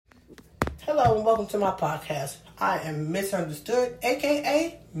Hello and welcome to my podcast. I am Misunderstood,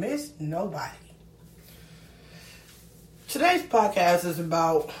 aka Miss Nobody. Today's podcast is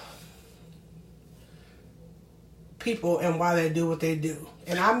about people and why they do what they do.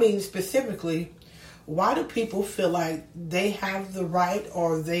 And I mean specifically, why do people feel like they have the right,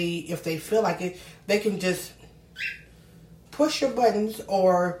 or if they feel like it, they can just push your buttons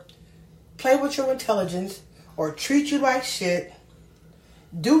or play with your intelligence or treat you like shit,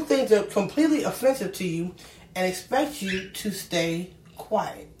 do things that are completely offensive to you, and expect you to stay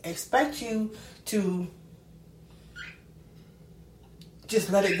quiet. Expect you to just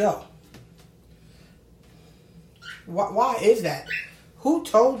let it go. Why is that? Who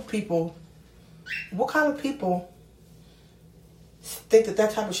told people? What kind of people think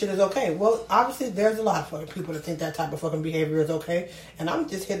that type of shit is okay? Well, obviously there's a lot of fucking people that think that type of fucking behavior is okay, and I'm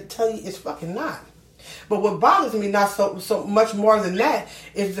just here to tell you it's fucking not. But what bothers me not so much more than that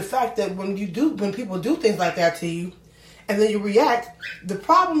is the fact that when people do things like that to you, and then you react, the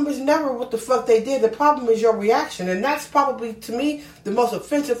problem is never what the fuck they did. The problem is your reaction, and that's probably, to me, the most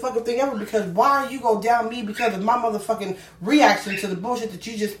offensive fucking thing ever. Because why are you gonna down me because of my motherfucking reaction to the bullshit that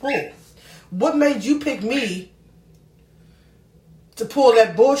you just pulled? What made you pick me to pull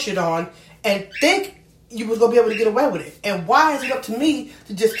that bullshit on and think you was going to be able to get away with it? And why is it up to me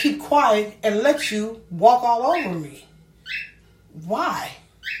to just keep quiet and let you walk all over me? Why?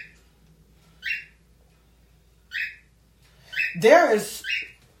 There's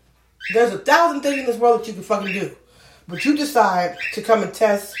 1,000 things in this world that you can fucking do. But you decide to come and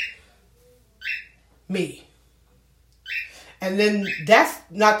test me. And then that's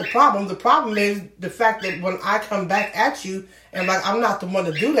not the problem. The problem is the fact that when I come back at you and like I'm not the one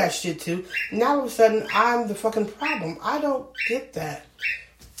to do that shit to, now all of a sudden I'm the fucking problem. I don't get that.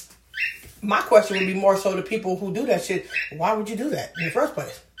 My question would be more so to people who do that shit. Why would you do that in the first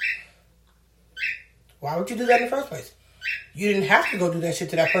place? Why would you do that in the first place? You didn't have to go do that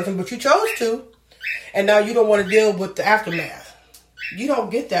shit to that person, but you chose to. And now you don't want to deal with the aftermath. You don't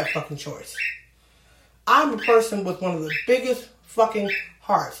get that fucking choice. I'm a person with one of the biggest fucking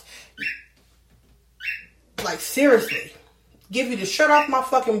hearts. Like, seriously. Give you the shirt off my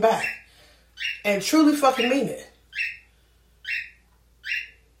fucking back. And truly fucking mean it.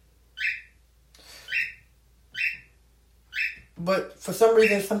 But for some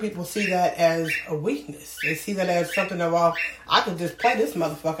reason, some people see that as a weakness. They see that as something that, well, I could just play this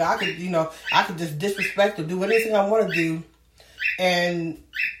motherfucker. I could just disrespect or do anything I want to do. And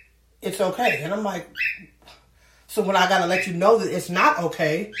it's okay. And I'm like, so when I gotta let you know that it's not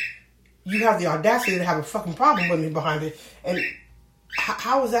okay, you have the audacity to have a fucking problem with me behind it. And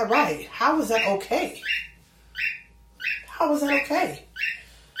how is that right? How is that okay? How is that okay?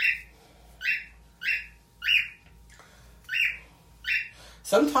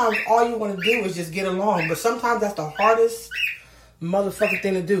 Sometimes all you want to do is just get along. But sometimes that's the hardest motherfucking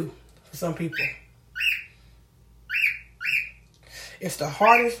thing to do for some people. It's the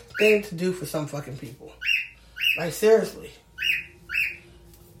hardest thing to do for some fucking people. Like, seriously.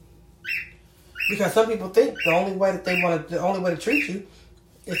 Because some people think the only way to treat you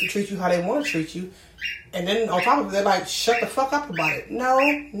is to treat you how they want to treat you. And then on top of it, they're like, shut the fuck up about it. No.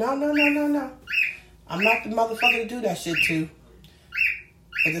 I'm not the motherfucker to do that shit to.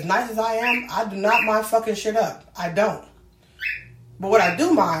 And as nice as I am, I do not mind fucking shit up. I don't. But what I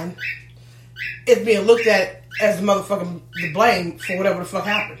do mind is being looked at as the motherfucking the blame for whatever the fuck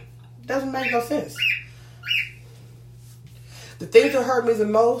happened. Doesn't make no sense. The things that hurt me the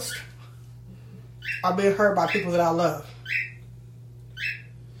most are being hurt by people that I love.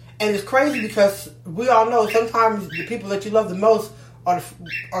 And it's crazy because we all know sometimes the people that you love the most are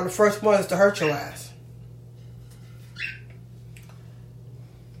the first ones to hurt your ass.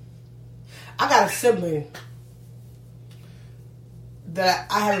 I got a sibling that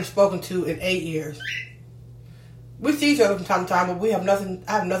I haven't spoken to in 8 years. We see each other from time to time, but I have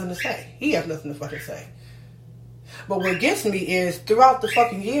nothing to say. He has nothing to fucking say. But what gets me is throughout the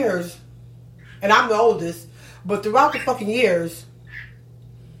fucking years, and I'm the oldest, but throughout the fucking years,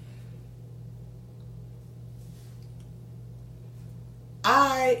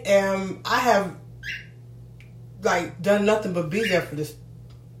 I have like done nothing but be there for this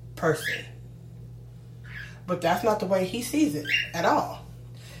person. But that's not the way he sees it at all.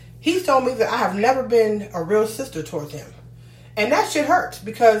 He's told me that I have never been a real sister towards him. And that shit hurts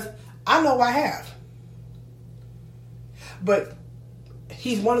because I know I have. But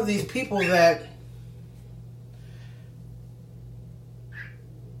he's one of these people that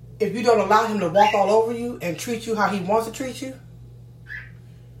if you don't allow him to walk all over you and treat you how he wants to treat you,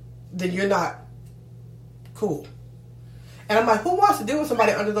 then you're not cool. And I'm like, who wants to deal with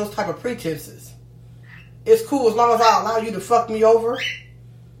somebody under those type of pretenses? It's cool as long as I allow you to fuck me over.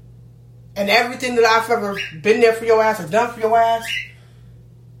 And everything that I've ever been there for your ass or done for your ass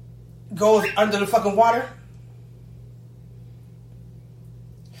goes under the fucking water.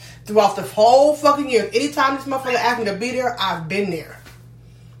 Throughout the whole fucking year, anytime this motherfucker asked me to be there, I've been there.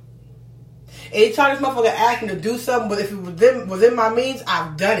 Anytime this motherfucker asked me to do something, but if it was in my means,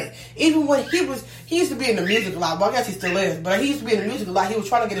 I've done it. Even when he used to be in the music a lot. Well, I guess he still is, but he used to be in the music a lot. He was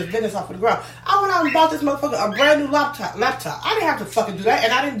trying to get his business off of the ground. I went out and bought this motherfucker a brand new laptop. I didn't have to fucking do that,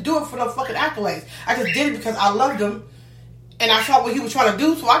 and I didn't do it for no fucking accolades. I just did it because I loved him, and I saw what he was trying to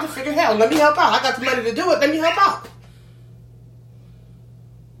do, so I just figured, hell, let me help out. I got the money to do it, let me help out.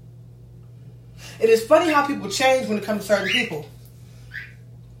 It is funny how people change when it comes to certain people.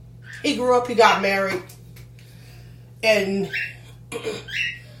 He grew up, he got married, and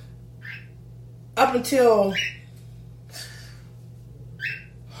up until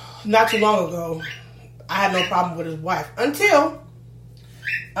not too long ago, I had no problem with his wife. Until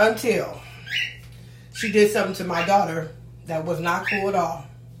she did something to my daughter that was not cool at all.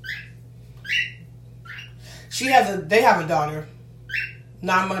 They have a daughter,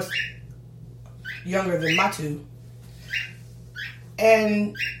 9 months younger than my two.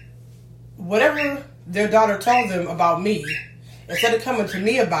 And whatever their daughter told them about me, instead of coming to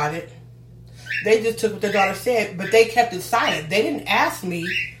me about it, they just took what their daughter said, but they kept it silent. They didn't ask me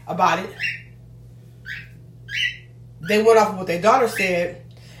about it. They went off of what their daughter said,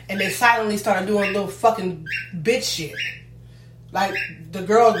 and they silently started doing little fucking bitch shit. Like, the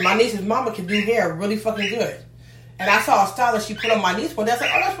girl, my niece's mama can do hair really fucking good. And I saw a stylist she put on my niece one day. I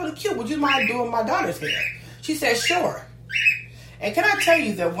said, oh, that's really cute. Would you mind doing my daughter's hair? She said, sure. And can I tell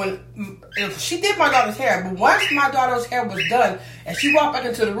you that if she did my daughter's hair, but once my daughter's hair was done, and she walked back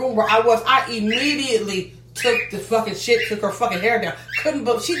into the room where I immediately took the fucking shit, took her fucking hair down. Couldn't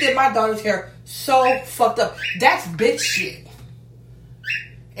believe she did my daughter's hair so fucked up. That's bitch shit.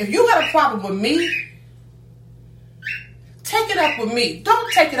 If you got a problem with me, take it up with me.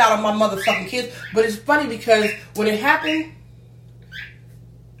 Don't take it out on my motherfucking kids. But it's funny because when it happened,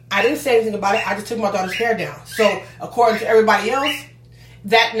 I didn't say anything about it. I just took my daughter's hair down. So, according to everybody else,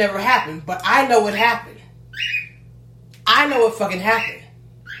 that never happened. But I know it happened. I know it fucking happened.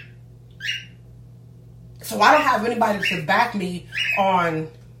 So I don't have anybody to back me on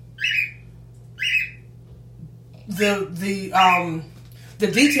the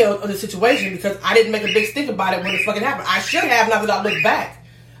details of the situation because I didn't make a big stink about it when it fucking happened. I should have, now that I look back.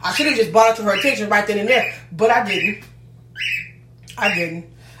 I should have just brought it to her attention right then and there. But I didn't.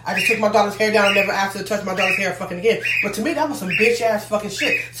 I just took my daughter's hair down and never asked her to touch my daughter's hair fucking again. But to me, that was some bitch ass fucking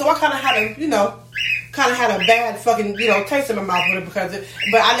shit. So I kind of had a bad fucking, taste in my mouth with it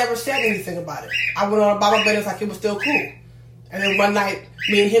but I never said anything about it. I went on about my business like it was still cool. And then one night,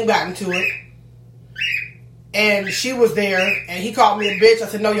 me and him got into it. And she was there, and he called me a bitch. I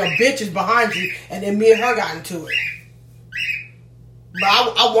said, no, your bitch is behind you. And then me and her got into it. But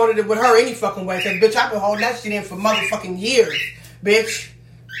I wanted it with her any fucking way. Because, bitch, I've been holding that shit in for motherfucking years. Bitch.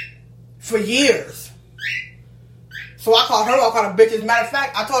 For years. So I called her all kind of bitches. Matter of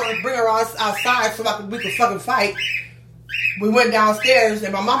fact, I told her to bring her outside so we could fucking fight. We went downstairs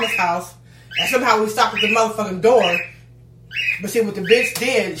in my mama's house. And somehow we stopped at the motherfucking door. But see, what the bitch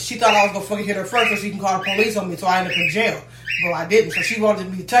did, she thought I was going to fucking hit her first so she can call the police on me, so I ended up in jail. But I didn't, so she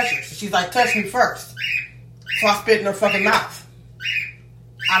wanted me to touch her. So she's like, touch me first. So I spit in her fucking mouth.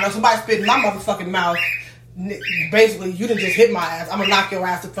 I know somebody spit in my motherfucking mouth. Basically, you didn't just hit my ass. I'm going to knock your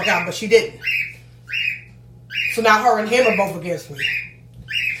ass the fuck out, but she didn't. So now her and him are both against me.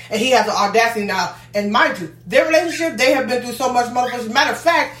 And he has the audacity now. And mind you, their relationship, they have been through so much motherfuckers. Matter of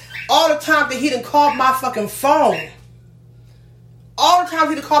fact, all the time that he done called my fucking phone. All the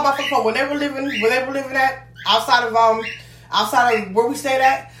times he called my fucking phone when they were living at outside of where we stayed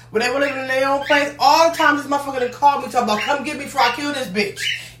at, when they were living in their own place, all the times this motherfucker done called me talking about come get me before I kill this bitch.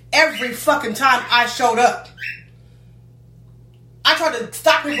 Every fucking time I showed up. I tried to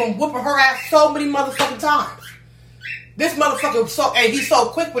stop him from whooping her ass so many motherfucking times. This motherfucker he's so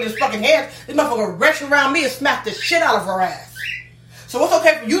quick with his fucking hands, this motherfucker reached around me and smacked the shit out of her ass. So it's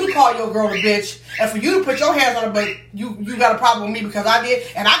okay for you to call your girl a bitch and for you to put your hands on her, but you got a problem with me because I did,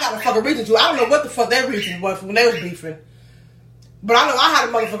 and I got a fucking reason to. I don't know what the fuck their reason was when they was beefing. But I know I had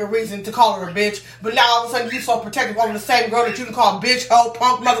a motherfucking reason to call her a bitch, but now all of a sudden you so protective over the same girl that you can call bitch, hoe,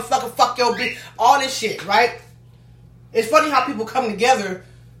 punk, motherfucker, fuck your bitch, all this shit, right? It's funny how people come together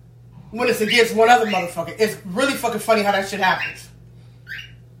when it's against one other motherfucker. It's really fucking funny how that shit happens.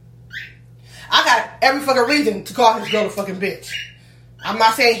 I got every fucking reason to call his girl a fucking bitch. I'm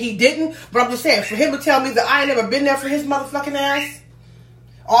not saying he didn't, but I'm just saying, for him to tell me that I ain't never been there for his motherfucking ass,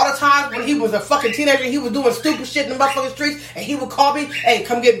 all the times when he was a fucking teenager, he was doing stupid shit in the motherfucking streets, and he would call me, hey,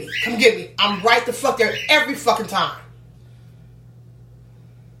 come get me, come get me. I'm right the fuck there every fucking time.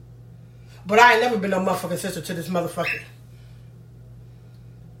 But I ain't never been no motherfucking sister to this motherfucker.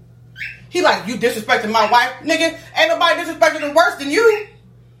 He like, you disrespecting my wife? Nigga, ain't nobody disrespecting her worse than you.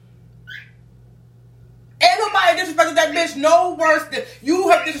 Ain't nobody disrespecting that bitch no worse than you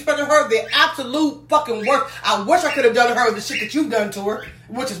have disrespected her the absolute fucking worst. I wish I could have done her the shit that you've done to her,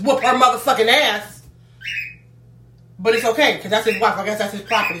 which is whoop her motherfucking ass. But it's okay, because that's his wife. I guess that's his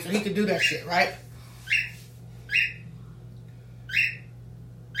property, so he can do that shit, right?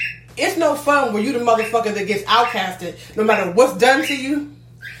 It's no fun when you the motherfucker that gets outcasted. No matter what's done to you,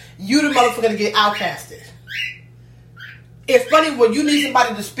 you the motherfucker that get outcasted. It's funny when you need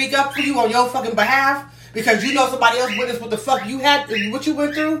somebody to speak up for you on your fucking behalf, because you know somebody else witnessed what the fuck you had, what you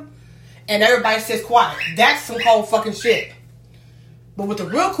went through, and everybody says quiet. That's some cold fucking shit. But what the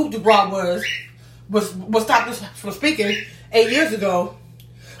real coup de grace was stopped us from speaking 8 years ago,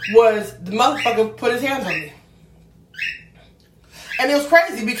 was the motherfucker put his hands on me. And it was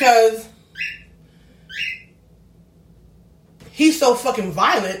crazy because he's so fucking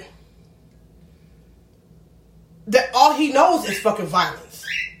violent that all he knows is fucking violence.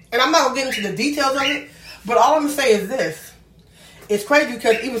 And I'm not going to get into the details of it, but all I'm going to say is this. It's crazy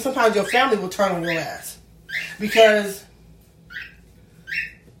because even sometimes your family will turn on your ass. Because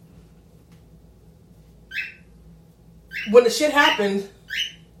when the shit happened,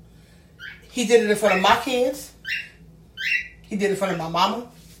 he did it in front of my kids. He did it in front of my mama.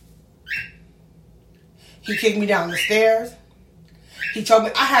 He kicked me down the stairs. He told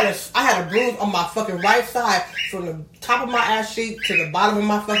me I had a bruise on my fucking right side from the top of my ass cheek to the bottom of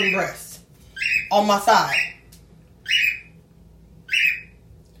my fucking breast. On my side.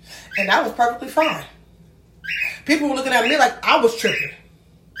 And that was perfectly fine. People were looking at me like I was tripping.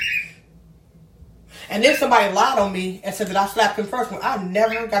 And then somebody lied on me and said that I slapped him first when I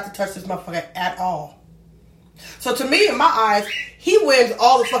never got to touch this motherfucker at all. So to me, in my eyes, he wins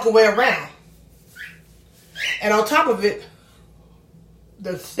all the fucking way around. And on top of it,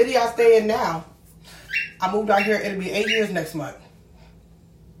 the city I stay in now, I moved out here, it'll be 8 years next month.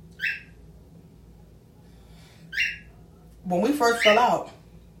 When we first fell out,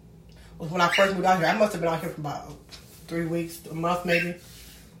 was when I first moved out here. I must have been out here for about 3 weeks, a month maybe.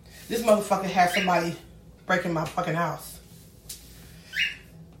 This motherfucker had somebody breaking my fucking house.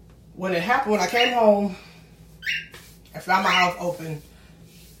 When it happened, when I came home, I found my house open,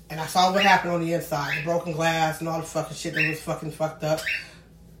 and I saw what happened on the inside, the broken glass and all the fucking shit that was fucking fucked up.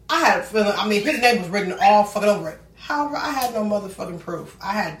 I had a feeling, I mean, his name was written all fucking over it. However, I had no motherfucking proof.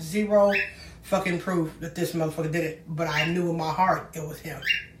 I had zero fucking proof that this motherfucker did it, but I knew in my heart it was him.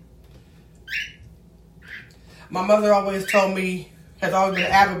 My mother always told me, has always been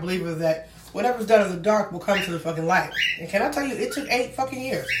an avid believer that whatever's done in the dark will come to the fucking light. And can I tell you, it took 8 fucking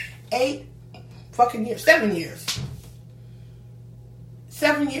years. 8 fucking years. 7 years.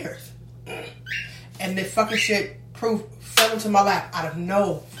 7 years. And this fucking shit proof fell into my lap out of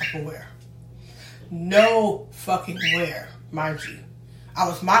no fucking where. No fucking where, mind you. I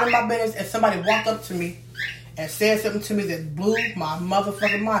was minding my business and somebody walked up to me and said something to me that blew my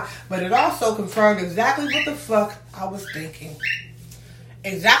motherfucking mind. But it also confirmed exactly what the fuck I was thinking.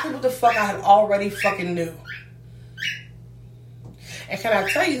 Exactly what the fuck I had already fucking knew. And can I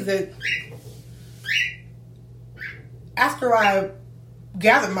tell you that after I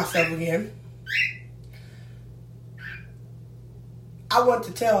gathered myself again, I wanted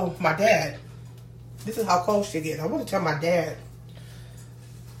to tell my dad. This is how cold shit gets. I wanted to tell my dad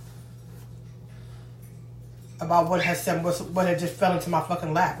about what had just fell into my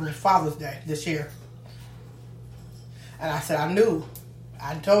fucking lap. It was Father's Day this year. And I said, I knew.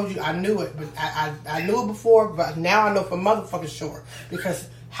 I told you I knew it, but I knew it before, but now I know for motherfucking sure. Because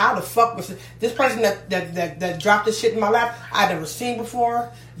how the fuck was this person that dropped this shit in my lap? I'd never seen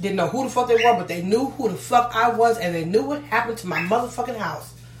before, didn't know who the fuck they were, but they knew who the fuck I was, and they knew what happened to my motherfucking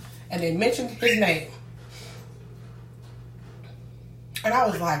house. And they mentioned his name. And I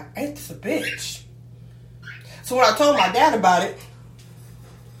was like, ain't this a bitch? So when I told my dad about it,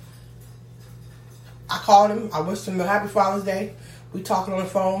 I called him, I wished him a happy Father's Day. We talking on the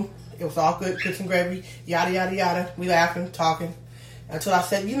phone. It was all good, cooks and gravy, yada, yada, yada. We laughing, talking. Until I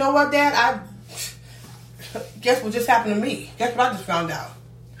said, you know what, Dad? Guess what just happened to me? Guess what I just found out?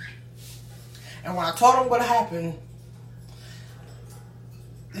 And when I told him what happened,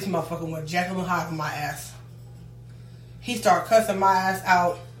 this motherfucker went Jekyll and Hyde on my ass. He started cussing my ass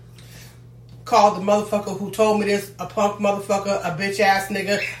out. called the motherfucker who told me this a punk motherfucker, a bitch ass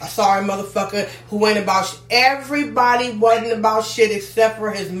nigga, a sorry motherfucker who ain't about shit. Everybody wasn't about shit except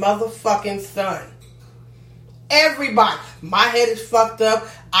for his motherfucking son. Everybody. My head is fucked up.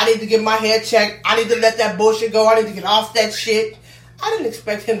 I need to get my head checked. I need to let that bullshit go. I need to get off that shit. I didn't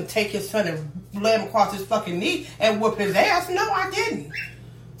expect him to take his son and lay him across his fucking knee and whoop his ass. No, I didn't.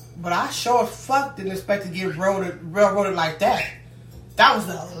 But I sure as fuck didn't expect to get railroaded like that. That was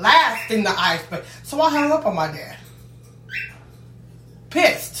the last thing that I expected. So I hung up on my dad.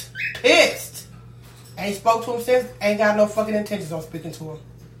 Pissed. Ain't spoke to him since. Ain't got no fucking intentions on speaking to him.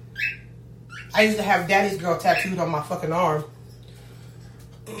 I used to have Daddy's Girl tattooed on my fucking arm.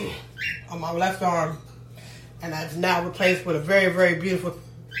 On my left arm. And I've now replaced with a very, very beautiful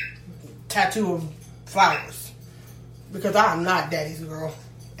tattoo of flowers. Because I'm not Daddy's Girl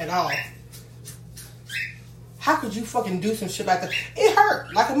at all. How could you fucking do some shit like that? It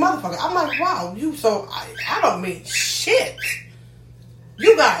hurt like a motherfucker. I'm like, wow, I don't mean shit.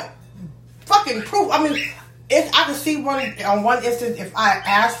 You got fucking proof. I mean, if I could see on one instance, if I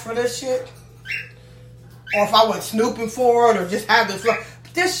asked for this shit, or if I went snooping for it, or just had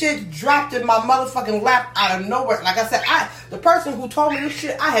this shit dropped in my motherfucking lap out of nowhere. Like I said, the person who told me this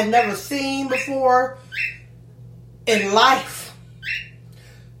shit, I had never seen before in life.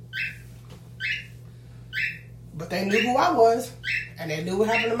 But they knew who I was, and they knew what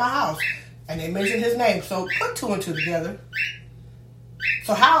happened in my house, and they mentioned his name. So put two and two together.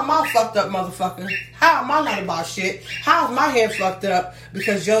 So how am I fucked up, motherfucker? How am I not about shit? How is my head fucked up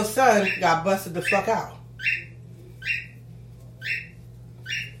because your son got busted the fuck out?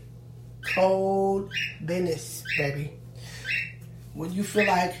 Cold business, baby. When you feel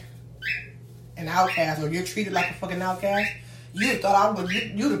like an outcast or you're treated like a fucking outcast, you thought I broke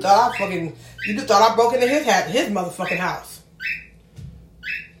into his motherfucking house.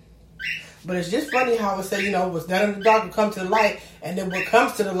 But it's just funny how it said, what's done in the dark will come to the light, and then what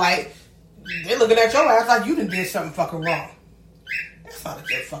comes to the light, they're looking at your ass like you done did something fucking wrong. That's not a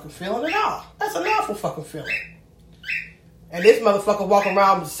good fucking feeling at all. That's an awful fucking feeling. And this motherfucker walking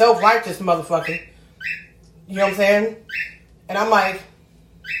around with self-righteous motherfucker. You know what I'm saying? And I'm like,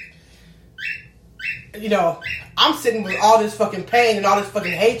 I'm sitting with all this fucking pain and all this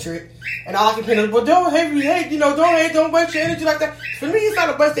fucking hatred, and all I can think is, well, don't hate, don't waste your energy like that. For me, it's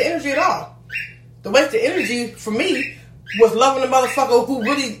not a waste of energy at all. The waste of energy, for me, was loving the motherfucker who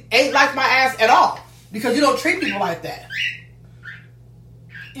really ain't like my ass at all. Because you don't treat people like that.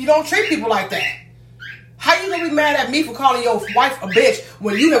 You don't treat people like that. How you gonna be mad at me for calling your wife a bitch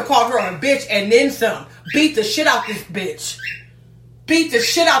when you have called her a bitch and then some? Beat the shit out this bitch. Beat the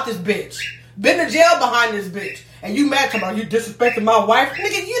shit out this bitch. Been to jail behind this bitch. And you mad about you disrespecting my wife?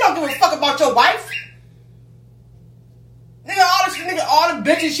 Nigga, you don't give a fuck about your wife. All the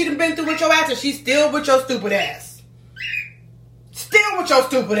bitches she done been through with your ass, and she's still with your stupid ass. Still with your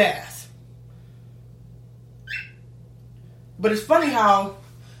stupid ass. But it's funny how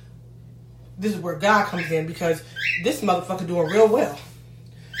this is where God comes in, because this motherfucker doing real well.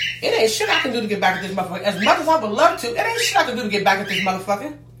 It ain't shit I can do to get back at this motherfucker. As much as I would love to, it ain't shit I can do to get back at this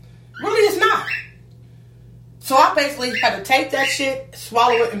motherfucker. Really, it's not. So I basically had to take that shit,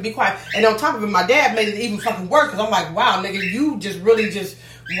 swallow it, and be quiet. And on top of it, my dad made it even fucking worse, because I'm like, wow, nigga, you just really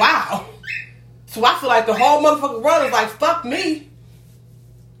wow. So I feel like the whole motherfucking world is like, fuck me.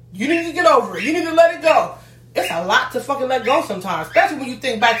 You need to get over it. You need to let it go. It's a lot to fucking let go sometimes. Especially when you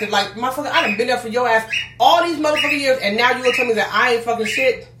think back to, like, motherfucker, I done been there for your ass all these motherfucking years, and now you gonna tell me that I ain't fucking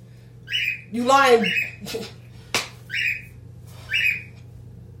shit? You lying.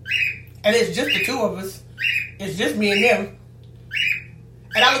 And it's just the two of us. It's just me and him.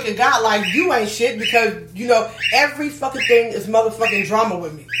 And I look at God like, you ain't shit, because, every fucking thing is motherfucking drama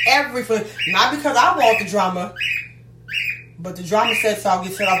with me. Not because I want the drama, but the drama sets off,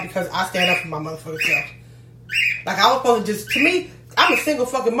 gets set off because I stand up for my motherfucking self. Like, I was supposed to to me, I'm a single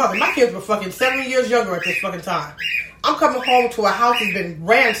fucking mother. My kids were fucking 7 years younger at this fucking time. I'm coming home to a house that's been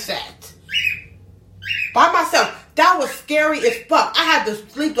ransacked. By myself. That was scary as fuck. I had to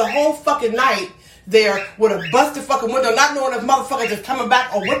sleep the whole fucking night there with a busted fucking window, not knowing if motherfuckers is coming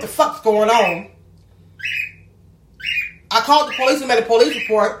back or what the fuck's going on. I called the police and made a police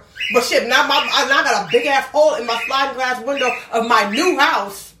report, but shit, now I got a big ass hole in my sliding glass window of my new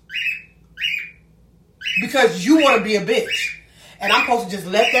house because you want to be a bitch. And I'm supposed to just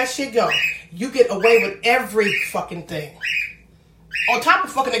let that shit go. You get away with every fucking thing. On top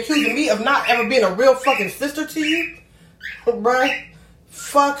of fucking accusing me of not ever being a real fucking sister to you, bruh,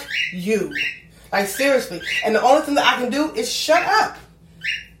 fuck you. Like, seriously. And the only thing that I can do is shut up.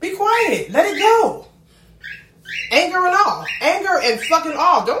 Be quiet. Let it go. Anger and all. Anger and fucking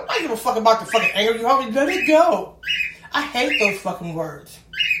awe. Don't give a fuck about the fucking anger. You already let it go. I hate those fucking words.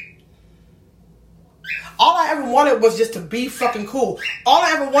 All I ever wanted was just to be fucking cool. All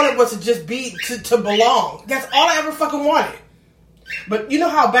I ever wanted was to just be, to belong. That's all I ever fucking wanted. But you know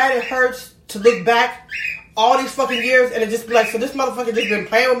how bad it hurts to look back all these fucking years and it just be like, so this motherfucker just been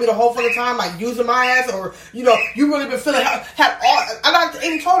playing with me the whole fucking time, like using my ass, or, you know, you really been feeling, I not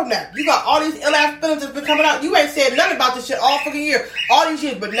even told him that. You got all these ill ass feelings that's been coming out. You ain't said nothing about this shit all fucking year, all these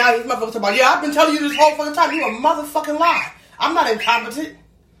years, but now these motherfuckers talking about, yeah, I've been telling you this whole fucking time. You a motherfucking lie. I'm not incompetent.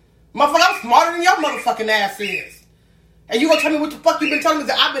 Motherfucker, I'm smarter than your motherfucking ass is. And you gonna tell me what the fuck you been telling me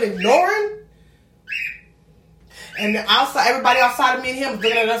that I've been ignoring? And outside, everybody outside of me and him is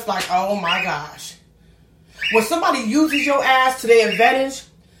looking at us like, oh my gosh. When somebody uses your ass to their advantage,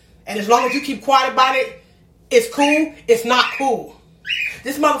 and as long as you keep quiet about it, it's cool, it's not cool.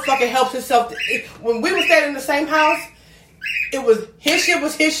 This motherfucker helps himself. When we were staying in the same house, it was his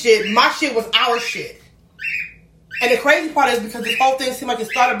shit, my shit was our shit. And the crazy part is because this whole thing seemed like it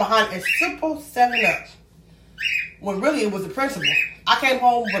started behind a simple 7-Up. When really it was the principle. I came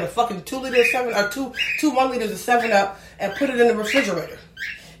home with a fucking 2 liters of 7, or two 1 liters of 7-Up and put it in the refrigerator.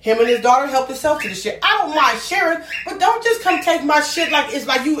 Him and his daughter helped himself to the shit. I don't mind sharing, but don't just come take my shit like it's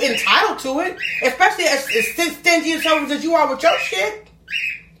like you entitled to it. Especially as stingy and selfish as you are with your shit.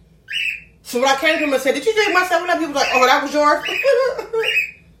 So when I came to him and said, did you drink my 7-Up? He was like, oh, that was yours?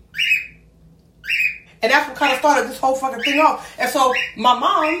 And that's what kind of started this whole fucking thing off. And so my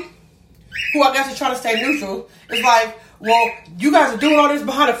mom, who I guess is trying to stay neutral, is like, well, you guys are doing all this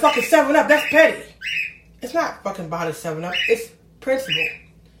behind a fucking 7-Up. That's petty. It's not fucking behind a 7-Up. It's principle.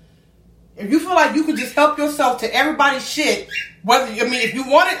 If you feel like you can just help yourself to everybody's shit, if you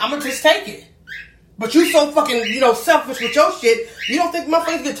want it, I'm going to just take it. But you so fucking, selfish with your shit, you don't think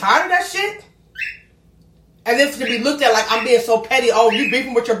motherfuckers get tired of that shit? And then to be looked at like I'm being so petty. Oh, you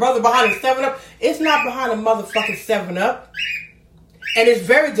beefing with your brother behind a 7-Up. It's not behind a motherfucking 7-Up. And it's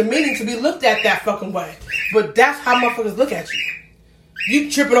very demeaning to be looked at that fucking way. But that's how motherfuckers look at you.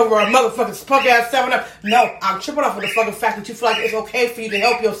 You tripping over a motherfucking punk ass 7-Up. No, I'm tripping off of the fucking fact that you feel like it's okay for you to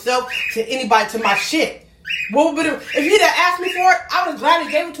help yourself to anybody, to my shit. What would if he'd have asked me for it, I would have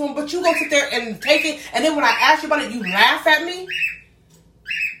gladly gave it to him. But you go sit there and take it. And then when I ask you about it, you laugh at me.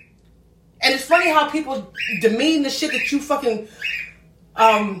 And it's funny how people demean the shit that you fucking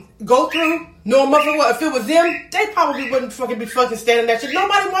go through. No motherfucker, if it was them, they probably wouldn't fucking be fucking standing that shit.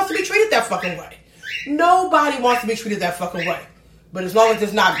 Nobody wants to be treated that fucking way. Nobody wants to be treated that fucking way. But as long as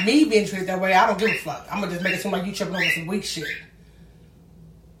it's not me being treated that way, I don't give a fuck. I'm gonna just make it seem like you tripping over some weak shit.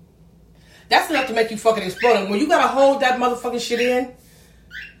 That's enough to make you fucking explode. And when you gotta hold that motherfucking shit in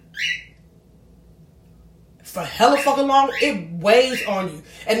for hella fucking long, it weighs on you.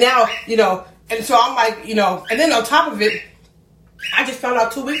 And now, and so I'm like, and then on top of it, I just found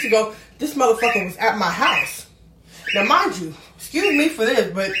out 2 weeks ago, this motherfucker was at my house. Now, mind you, excuse me for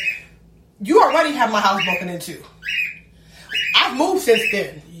this, but you already have my house broken into. I've moved since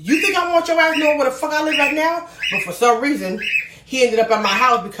then. You think I want your ass knowing where the fuck I live right now? But for some reason, he ended up at my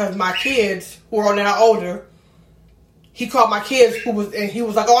house because my kids, who are now older, he called my kids, and he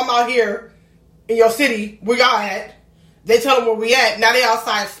was like, oh, I'm out here in your city, where y'all at. They tell him where we at. Now they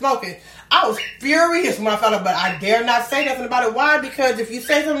outside smoking. I was furious when I found out, but I dare not say nothing about it. Why? Because if you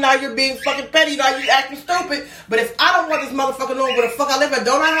say something now, you're being fucking petty. Now you're acting stupid. But if I don't want this motherfucker knowing where the fuck I live at,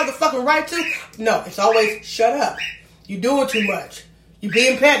 don't I have the fucking right to? No, it's always shut up. You doing too much. You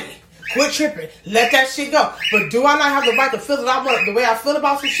being petty. Quit tripping. Let that shit go. But do I not have the right to feel that I want the way I feel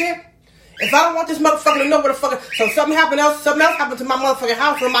about some shit? If I don't want this motherfucker to know where the fuck, so something else happened to my motherfucking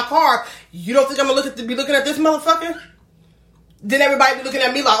house or my car, you don't think I'm gonna be looking at this motherfucker? Then everybody be looking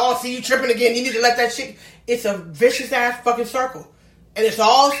at me like, oh, see, you tripping again. You need to let that shit. It's a vicious ass fucking circle, and it's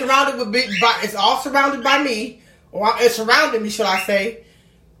all surrounded by me, or it's surrounding me, should I say?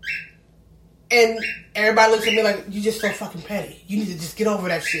 And everybody looks at me like, you just so fucking petty. You need to just get over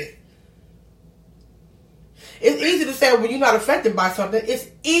that shit. It's easy to say when you're not affected by something. It's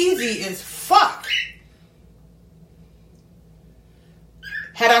easy as fuck.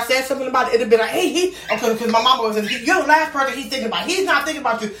 Had I said something about it, it'd have been like, hey, because my mama was like, you're the last person he's thinking about. He's not thinking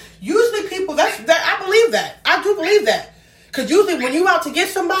about you. Usually people, I believe that. I do believe that. Because usually when you out to get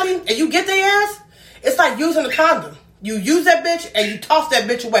somebody and you get their ass, it's like using a condom. You use that bitch and you toss that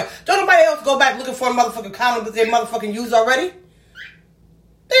bitch away. Don't nobody else go back looking for a motherfucking condom that they motherfucking used already.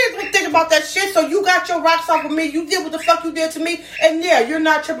 They ain't gonna think about that shit. So you got your rocks off of me. You did what the fuck you did to me. And yeah, you're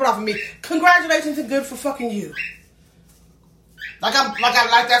not tripping off of me. Congratulations and good for fucking you. Like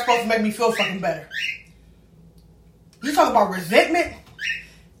that's supposed to make me feel fucking better. You talking about resentment?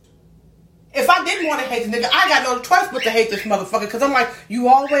 if I didn't want to hate the nigga, I got no choice but to hate this motherfucker. Because I'm like, you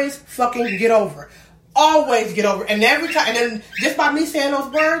always fucking get over. Always get over. And every time, and then just by me saying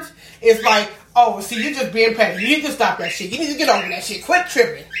those words, it's like, oh, see, you're just being petty. You need to stop that shit. You need to get over that shit. Quit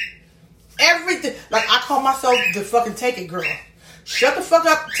tripping. Everything. Like, I call myself the fucking take it girl. Shut the fuck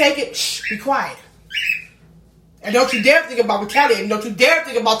up, take it, shh, be quiet. And don't you dare think about retaliating. Don't you dare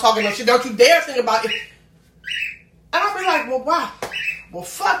think about talking no shit. Don't you dare think about it. And I'll be like, well, wow. Well,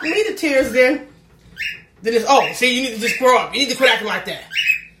 fuck me to tears then. Then it's, oh, see, you need to just grow up. You need to quit acting like that.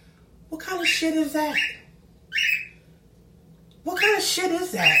 What kind of shit is that? What kind of shit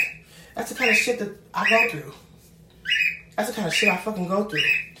is that? That's the kind of shit that I go through. That's the kind of shit I fucking go through.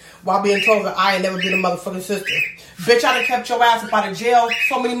 While being told that I ain't never been a motherfucking sister. Bitch, I done kept your ass up out of jail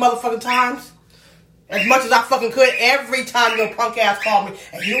so many motherfucking times. As much as I fucking could, every time your punk ass called me.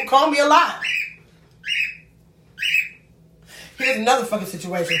 And he would call me a lot. Here's another fucking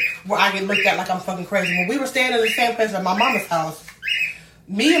situation where I get looked at like I'm fucking crazy. When we were staying in the same place at my mama's house,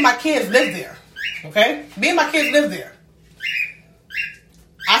 me and my kids lived there. Okay? Me and my kids lived there.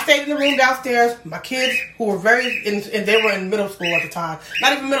 I stayed in the room downstairs. My kids, who were and they were in middle school at the time.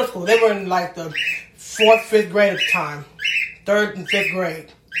 Not even middle school. They were in like the 4th, 5th grade at the time. 3rd and 5th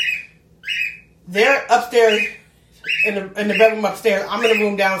grade. They're upstairs in the bedroom upstairs. I'm in the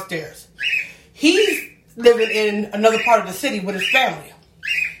room downstairs. He's living in another part of the city with his family.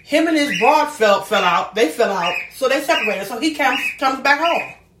 Him and his broad fell out. They fell out, so they separated. So he comes back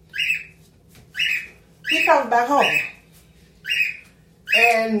home. He comes back home.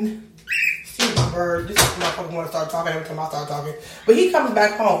 And, excuse my bird, this is when I fucking want to start talking every time I start talking. But he comes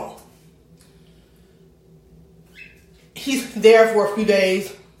back home. He's there for a few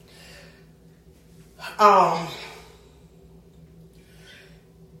days. And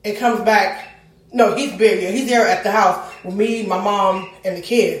comes back. No, he's there. He's there at the house with me, my mom, and the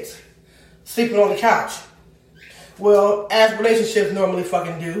kids. Sleeping on the couch. Well, as relationships normally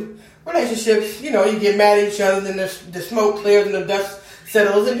fucking do. Relationships, you get mad at each other, then the smoke clears and the dust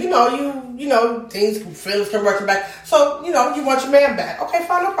settles, and feelings come rushing back. So, you want your man back. Okay,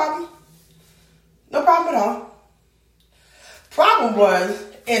 fine, no problem. No problem at all. Problem was,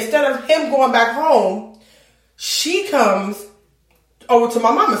 instead of him going back home, she comes over to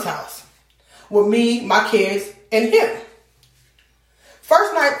my mama's house with me, my kids, and him.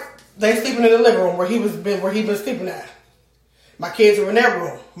 First night, they sleeping in the living room where he been sleeping at. My kids are in their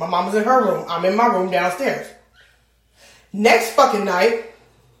room. My mama's in her room. I'm in my room downstairs. Next fucking night,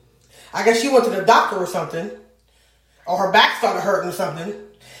 I guess she went to the doctor or something, or her back started hurting or something.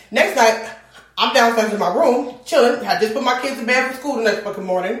 Next night, I'm downstairs in my room, chilling. I just put my kids to bed for school the next fucking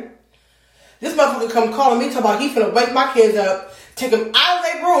morning. This motherfucker come calling me, talking about he finna wake my kids up, take them out of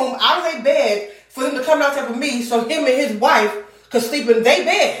their room, out of their bed, for them to come downstairs with me, so him and his wife could sleep in their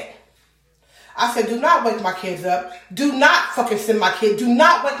bed. I said, do not wake my kids up. Do not fucking send my kids. Do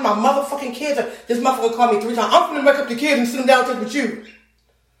not wake my motherfucking kids up. This motherfucker called me 3 times. I'm finna wake up the kids and sit them downstairs with you.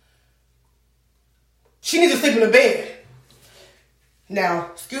 She needs to sleep in the bed. Now,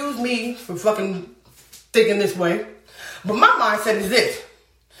 excuse me for fucking thinking this way, but my mindset is this.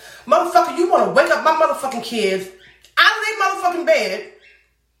 Motherfucker, you want to wake up my motherfucking kids out of their motherfucking bed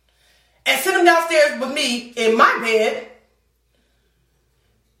and sit them downstairs with me in my bed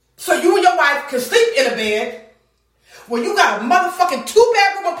so you and your wife can sleep in a bed when you got a motherfucking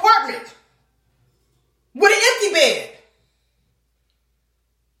 2-bedroom apartment with an empty bed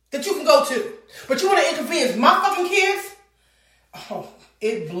that you can go to. But you want to inconvenience my fucking kids? Oh,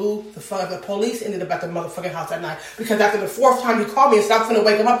 it blew the fuck. The police ended up at the motherfucking house that night. Because after the 4th time you called me and stopped finna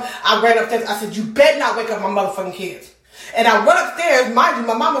wake them up, I ran upstairs. I said, you better not wake up my motherfucking kids. And I went upstairs. Mind you,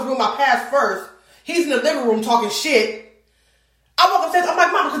 my mama's room I passed first. He's in the living room talking shit. I walk upstairs. I'm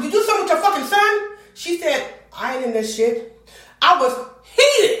like, Mama, could you do something with your fucking son? She said, I ain't in this shit. I was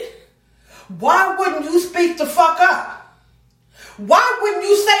heated. Why wouldn't you speak the fuck up? Why wouldn't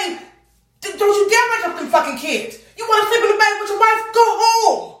you say, don't you dare wake up them fucking kids? You want to sleep in the bed with your wife? Go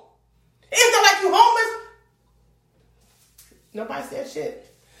home. It's not like you homeless. Nobody said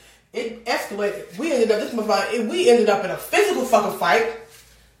shit. It escalated. We ended up in a physical fucking fight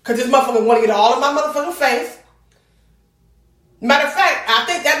because this motherfucker wanted to get all in my motherfucking face. Matter of fact, I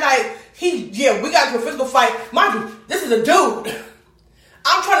think that night we got into a physical fight. Mind you, this is a dude.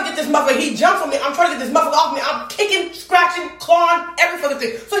 I'm trying to get this motherfucker. He jumps on me. I'm trying to get this motherfucker off me. I'm kicking, scratching, clawing, every fucking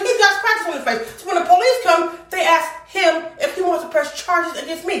thing. So he's got scratches on his face. So when the police come, they ask him if he wants to press charges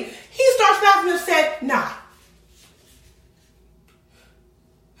against me. He starts laughing and said, nah.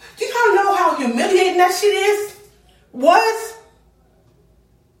 Do you know how humiliating that shit is? Was?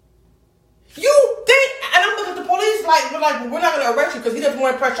 You think, and I'm looking at the police like we're not going to arrest you because he doesn't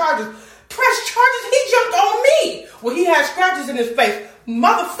want to press charges. press charges. He jumped on me. Well, he had scratches in his face.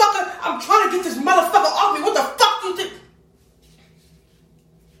 Motherfucker, I'm trying to get this motherfucker off me. What the fuck you think?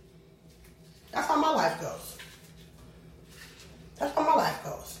 That's how my life goes. That's how my life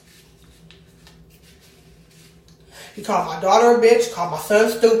goes. He called my daughter a bitch, called my son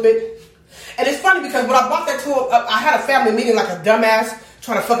stupid. And it's funny because when I brought that to him, I had a family meeting like a dumbass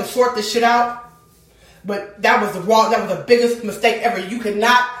trying to fucking sort this shit out. But that was the biggest mistake ever. You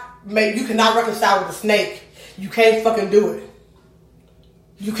cannot reconcile with a snake. You can't fucking do it.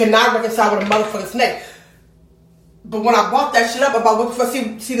 You cannot reconcile with a motherfucking snake. But when I brought that shit up about what the fuck,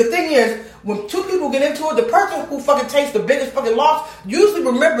 see the thing is, when two people get into it, the person who fucking takes the biggest fucking loss usually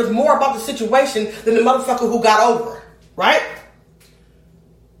remembers more about the situation than the motherfucker who got over it. Right?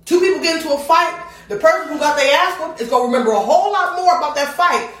 Two people get into a fight, the person who got their ass whooped is going to remember a whole lot more about that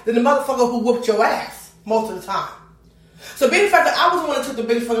fight than the motherfucker who whooped your ass most of the time. So being the fact that I was the one that took the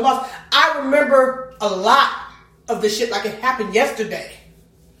biggest fucking loss, I remember a lot of the shit like it happened yesterday.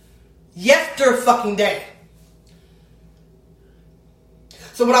 Yester fucking day.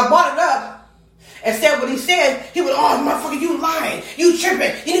 So when I brought it up and said what he said, he was, oh, motherfucker, you lying. You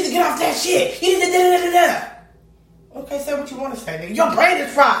tripping. You need to get off that shit. You need to da-da-da-da-da. Okay, say what you want to say, nigga. Your brain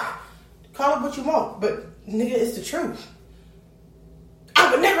is fried. Call it what you want. But, nigga, it's the truth.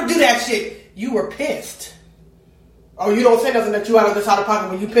 I would never do that shit. You were pissed. Oh, you don't say nothing that you out of this out of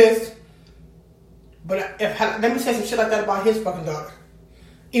pocket when you pissed? But let me say some shit like that about his fucking daughter.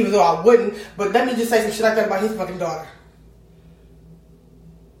 Even though I wouldn't, but let me just say some shit like that about his fucking daughter.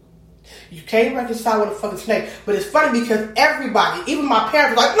 You can't reconcile with a fucking snake. But it's funny because everybody, even my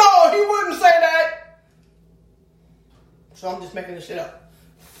parents, are like, no, he wouldn't say that. So I'm just making this shit up.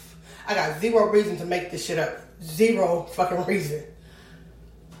 I got zero reason to make this shit up. Zero fucking reason.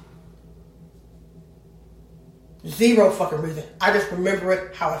 Zero fucking reason. I just remember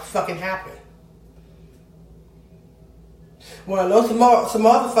it how it fucking happened. Well, I know some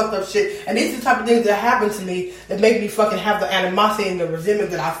other fucked up shit, and these are the type of things that happen to me that make me fucking have the animosity and the resentment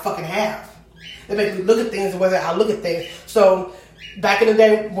that I fucking have. That make me look at things the way that I look at things. So, back in the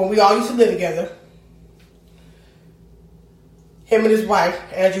day when we all used to live together, him and his wife,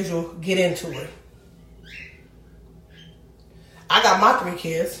 as usual, get into it. I got my 3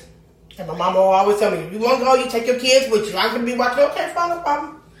 kids, and my mama always tell me, you want to go, you take your kids with you. I'm going to be watching. Okay, fine, no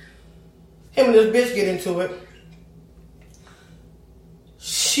problem. Him and this bitch get into it.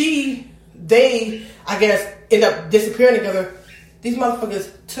 They, I guess, end up disappearing together. These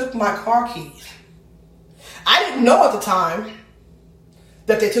motherfuckers took my car keys. I didn't know at the time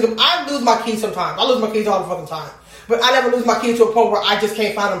that they took them. I lose my keys sometimes. I lose my keys all the fucking time. But I never lose my keys to a point where I just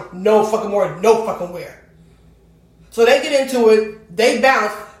can't find them no fucking more, no fucking where. So they get into it. They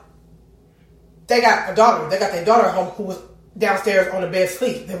bounce. They got a daughter. They got their daughter at home who was downstairs on the bed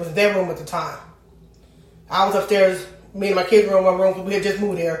asleep. It was their room at the time. I was upstairs. Me and my kids were in one room because we had just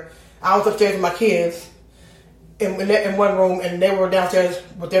moved there. I was upstairs with my kids in one room, and they were downstairs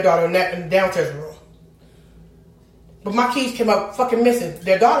with their daughter in the downstairs room. But my keys came up fucking missing.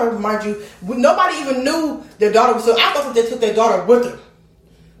 Their daughter, mind you, nobody even knew their daughter was still. I thought that they took their daughter with them.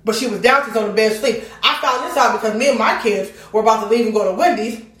 But she was downstairs on the bed asleep. I found this out because me and my kids were about to leave and go to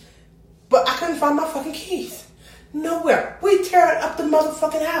Wendy's, but I couldn't find my fucking keys. Nowhere. We tearing up the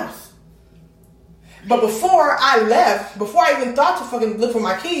motherfucking house. But before I left, before I even thought to fucking look for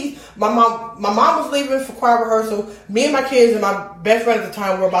my keys, my mom was leaving for choir rehearsal. Me and my kids and my best friend at the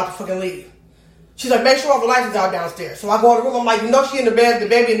time were about to fucking leave. She's like, make sure all the lights is out downstairs. So I go in the room, I'm like, you know she in the bed, the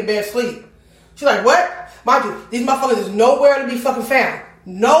baby in the bed asleep. She's like, what? Mind you, these motherfuckers is nowhere to be fucking found.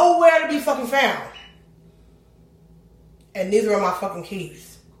 Nowhere to be fucking found. And neither are my fucking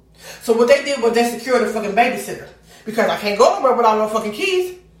keys. So what they did was they secured a fucking babysitter. Because I can't go nowhere without no fucking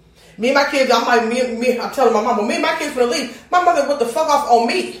keys. Me and my kids, I'm telling my mama, me and my kids finna leave. My mother went the fuck off on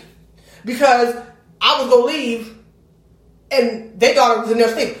me. Because I was gonna leave and their daughter was in there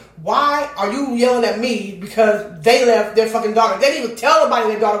asleep. Why are you yelling at me because they left their fucking daughter? They didn't even tell nobody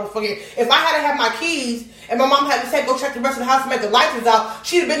their daughter was fucking. If I had to have my keys and my mom had to say, go check the rest of the house and make the lights out,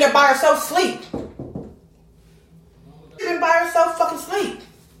 she'd have been there by herself sleep. She'd been by herself fucking sleep.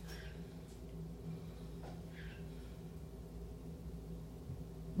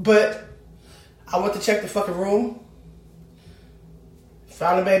 But I went to check the fucking room.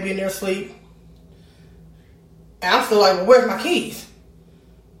 Found the baby in there asleep. And I'm still like, well, where's my keys?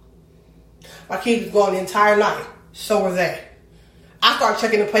 My keys was gone the entire night. So were they. I started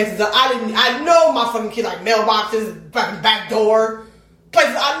checking the places that I know my fucking keys, like mailboxes, fucking back door.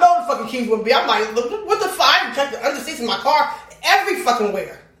 Places I know the fucking keys would be. I'm like, what the fuck? I checked the under seats in my car. Every fucking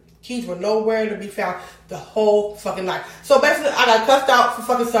where. Keys were nowhere to be found the whole fucking night. So basically, I got cussed out for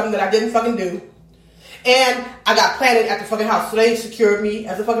fucking something that I didn't fucking do. And I got planted at the fucking house. So they secured me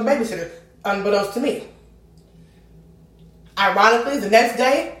as a fucking babysitter, unbeknownst to me. Ironically, the next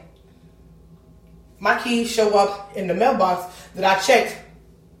day, my keys show up in the mailbox that I checked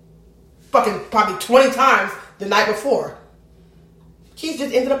fucking probably 20 times the night before. Keys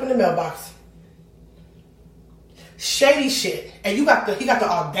just ended up in the mailbox. Shady shit. And he got the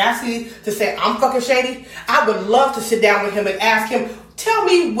audacity to say I'm fucking shady. I would love to sit down with him and ask him, tell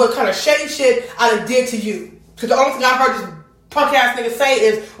me what kind of shady shit I done did to you. Because the only thing I heard this punk ass nigga say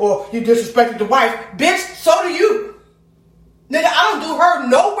is, or you disrespected the wife. Bitch, so do you. Nigga, I don't do her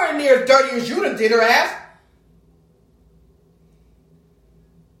nowhere near as dirty as you done did her ass.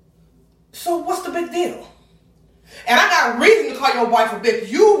 So what's the big deal? And I got a reason to call your wife a bitch.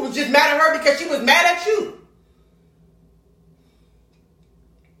 You was just mad at her because she was mad at you.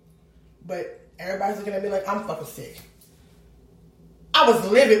 But everybody's looking at me like I'm fucking sick. I was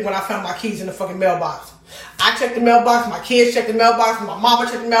livid when I found my keys in the fucking mailbox. I checked the mailbox, my kids checked the mailbox, my mama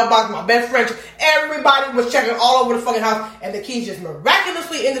checked the mailbox, my best friend, everybody was checking all over the fucking house, and the keys just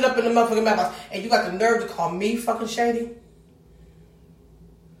miraculously ended up in the motherfucking mailbox. And you got the nerve to call me fucking shady?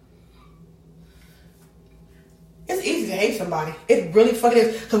 It's easy to hate somebody. It really fucking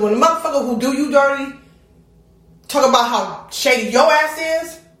is. Because when the motherfucker who do you dirty talk about how shady your ass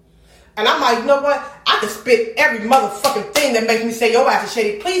is, and I'm like, you know what? I can spit every motherfucking thing that makes me say your ass is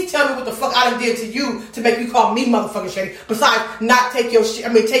shady. Please tell me what the fuck I done did to you to make you call me motherfucking shady. Besides, not take your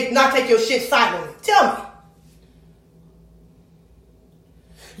shit. Not take your shit silently. Tell me.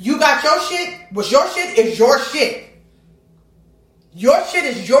 You got your shit. What's your shit is your shit. Your shit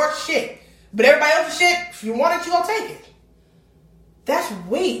is your shit. But everybody else's shit, if you want it, you gonna take it. That's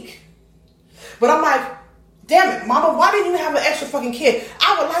weak. But I'm like, damn it, mama, why didn't you have an extra fucking kid?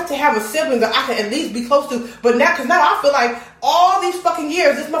 I would like to have a sibling that I can at least be close to. But now, because now I feel like all these fucking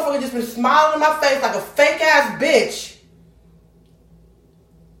years, this motherfucker just been smiling in my face like a fake ass bitch.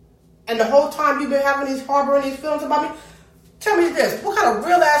 And the whole time you've been having these harboring these feelings about me, tell me this, what kind of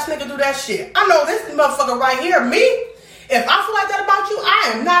real ass nigga do that shit? I know this motherfucker right here, me. If I feel like that about you,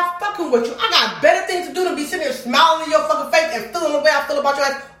 I am not fucking with you. I got better things to do than be sitting here smiling in your fucking face and feeling the way I feel about your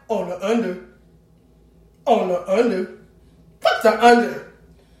ass on the under. On the under. Fuck the under.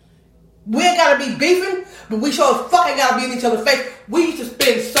 We ain't gotta be beefing, but we sure as fuck ain't gotta be in each other's face. We used to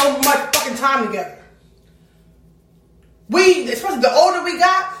spend so much fucking time together. Especially the older we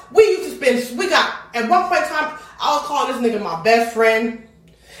got, at one point in time, I was calling this nigga my best friend.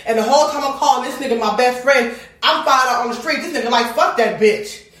 And the whole time I'm calling this nigga my best friend, I'm finding out on the street, this nigga like, fuck that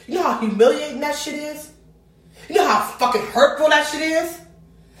bitch. You know how humiliating that shit is? You know how fucking hurtful that shit is?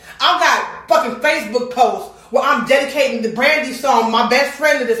 I've got fucking Facebook posts where I'm dedicating the Brandy song, My Best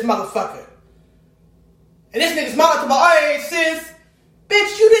Friend, to this motherfucker. And this nigga smiling to me, hey sis,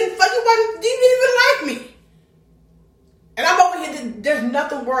 bitch, you didn't even like me. And I'm over here, there's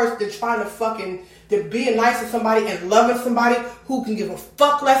nothing worse than trying to being nice to somebody and loving somebody who can give a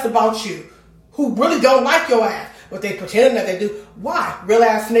fuck less about you. Who really don't like your ass. But they pretending that they do. Why? Real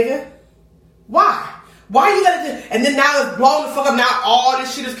ass nigga? Why? Why you gotta do? And then now it's blowing the fuck up. Now all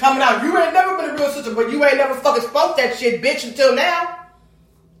this shit is coming out. You ain't never been a real sister, but you ain't never fucking spoke that shit, bitch, until now.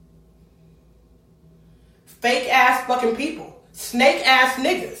 Fake ass fucking people. Snake ass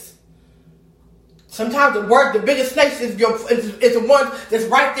niggas. Sometimes the biggest snakes is the one that's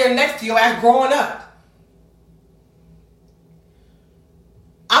right there next to your ass growing up.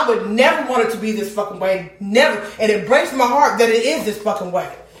 I would never want it to be this fucking way. Never. And it breaks my heart that it is this fucking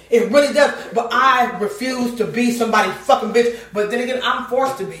way. It really does. But I refuse to be somebody's fucking bitch. But then again, I'm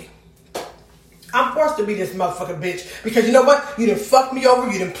forced to be. I'm forced to be this motherfucking bitch. Because you know what? You done fucked me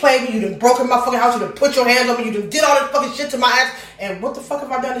over. You done played me. You done broken my fucking house. You done put your hands on me. You done did all this fucking shit to my ass. And what the fuck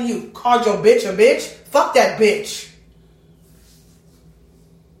have I done to you? Called your bitch a bitch? Fuck that bitch.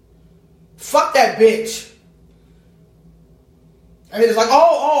 Fuck that bitch. And it's like,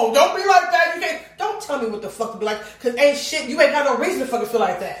 oh, don't be like that. You can't. Don't tell me what the fuck to be like. Because ain't shit. You ain't got no reason to fucking feel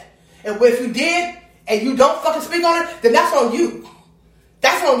like that. And if you did, and you don't fucking speak on it, then that's on you.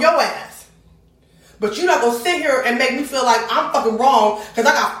 That's on your ass. But you're not going to sit here and make me feel like I'm fucking wrong because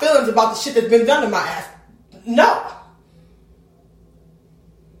I got feelings about the shit that's been done to my ass. No.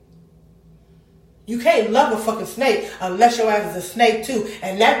 You can't love a fucking snake unless your ass is a snake too.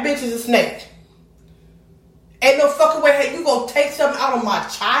 And that bitch is a snake. Ain't no fucking way, hey, you gonna take something out of my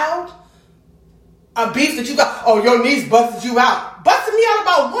child? A beef that you got, oh, your niece busted you out. Busted me out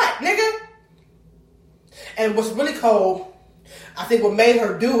about what, nigga? And what's really cold, I think what made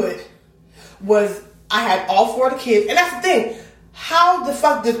her do it was I had all four of the kids. And that's the thing. How the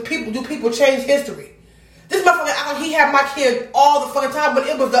fuck do people change history? This motherfucker, he had my kids all the fucking time, but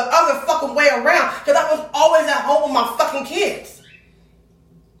it was the other fucking way around because I was always at home with my fucking kids.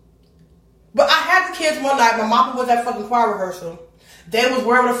 But I had the kids one night. My mama was at fucking choir rehearsal. They was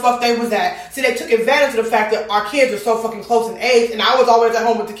wherever the fuck they was at. See, they took advantage of the fact that our kids are so fucking close in age, and I was always at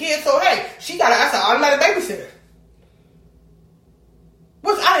home with the kids. So hey, that's an automatic babysitter.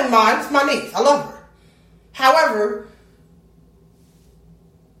 Which I didn't mind. It's my niece. I love her. However,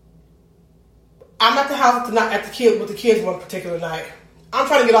 I'm at the house with the kids one particular night. I'm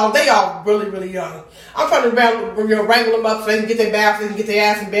trying to get they all really, really young. I'm trying to wrangle them up so they can get their baths, so they can get their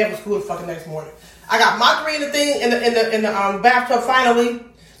ass in bed for school the fucking next morning. I got my 3 in the thing in the bathtub finally.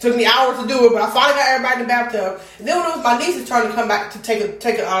 Took me hours to do it, but I finally got everybody in the bathtub. And then when it was my niece's turn to come back to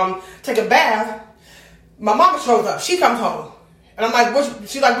take a bath, my mama shows up. She comes home. And I'm like,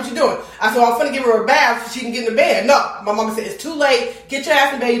 she's like, what you doing? I said, well, I'm finna give her a bath so she can get in the bed. No, my mama said, it's too late. Get your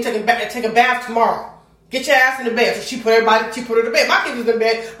ass in bed. You take a bath tomorrow. Get your ass in the bed. So she put her in the bed. My kid was in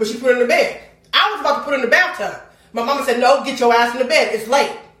bed, but she put her in the bed. I was about to put her in the bathtub. My mama said, no, get your ass in the bed. It's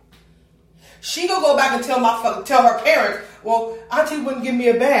late. She gonna go back and tell her parents, well, auntie wouldn't give me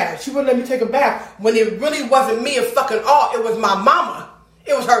a bath. She wouldn't let me take a bath. When it really wasn't me at fucking all. It was my mama.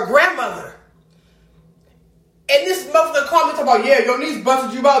 It was her grandmother. And this motherfucker called me talking about, yeah, your niece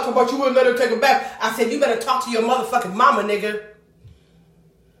busted you out, talking about you wouldn't let her take a bath. I said, you better talk to your motherfucking mama, nigga.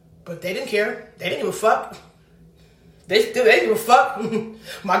 But they didn't care. They didn't give a fuck. They didn't give a fuck.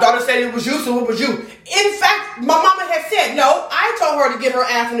 My daughter said it was you, so it was you. In fact, my mama had said, no, I told her to get her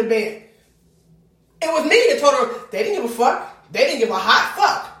ass in the bed. It was me that told her they didn't give a fuck. They didn't give a hot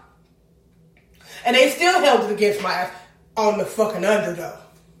fuck. And they still held it against my ass on the fucking underdog.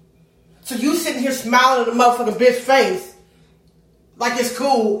 So you sitting here smiling at the motherfucking bitch face like it's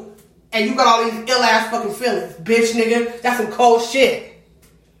cool, and you got all these ill-ass fucking feelings. Bitch, nigga, that's some cold shit.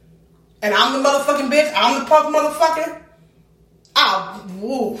 And I'm the motherfucking bitch. I'm the punk motherfucker.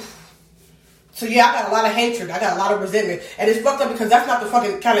 Woof. So yeah, I got a lot of hatred. I got a lot of resentment. And it's fucked up because that's not the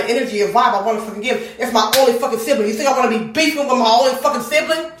fucking kind of energy or vibe I want to fucking give. It's my only fucking sibling. You think I want to be beefing with my only fucking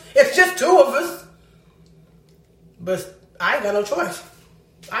sibling? It's just 2 of us. But I ain't got no choice.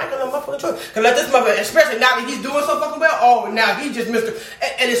 I ain't got no motherfucking choice. Because let this motherfucker, especially now that he's doing so fucking well, oh, now he just missed it.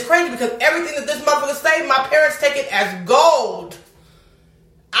 And it's crazy because everything that this motherfucker say, my parents take it as gold.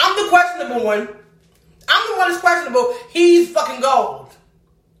 I'm the questionable one. I'm the one that's questionable. He's fucking gold.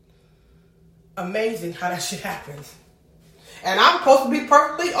 Amazing how that shit happens. And I'm supposed to be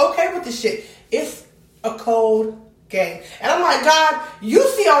perfectly okay with this shit. It's a cold game. And I'm like, God, you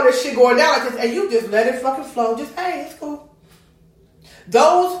see all this shit going down like this, and you just let it fucking flow. Just, hey, it's cool.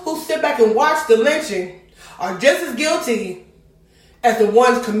 Those who sit back and watch the lynching are just as guilty as the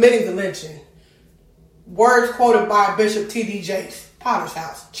ones committing the lynching. Words quoted by Bishop T.D. Jakes, Potter's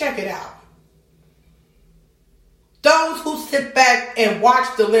House. Check it out. Those who sit back and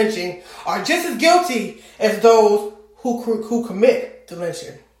watch the lynching are just as guilty as those who commit the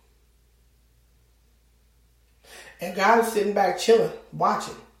lynching. And God is sitting back chilling,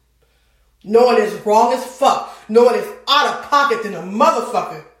 watching. Knowing it's wrong as fuck. Knowing it's out of pocket than a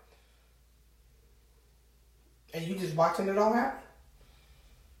motherfucker. And you just watching it all happen.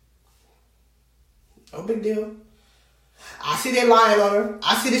 No big deal. I see they're lying on her.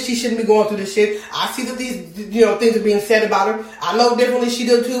 I see that she shouldn't be going through this shit. I see that these, things are being said about her. I know differently she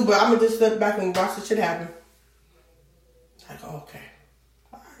did too, but I'm going to just sit back and watch this shit happen. Like, okay.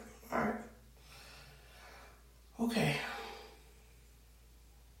 All right. Okay.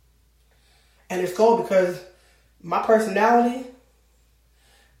 And it's cool because my personality,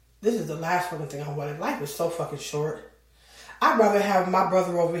 this is the last fucking thing I wanted. Life is so fucking short. I'd rather have my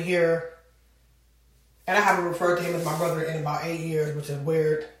brother over here, and I haven't referred to him as my brother in about 8 years, which is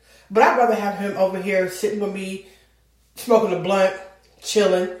weird. But I'd rather have him over here sitting with me, smoking a blunt,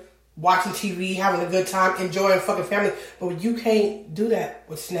 chilling, watching TV, having a good time, enjoying fucking family. But you can't do that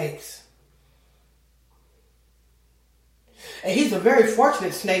with snakes. And he's a very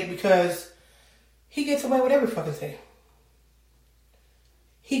fortunate snake because he gets away with every fucking thing.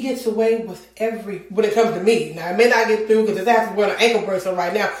 He gets away with when it comes to me. Now, it may not get through because his ass is wearing an ankle bracelet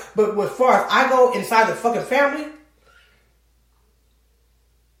right now. But as far as I go inside the fucking family,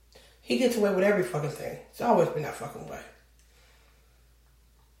 he gets away with every fucking thing. It's always been that fucking way.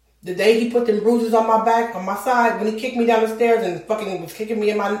 The day he put them bruises on my back, on my side, when he kicked me down the stairs and fucking was kicking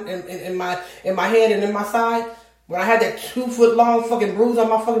me in my head and in my side, when I had that 2-foot long fucking bruise on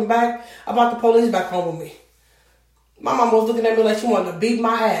my fucking back, I brought the police back home with me. My mom was looking at me like she wanted to beat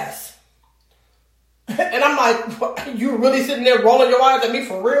my ass. And I'm like, you really sitting there rolling your eyes at me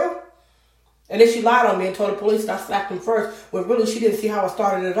for real? And then she lied on me and told the police that I slapped him first, when really she didn't see how it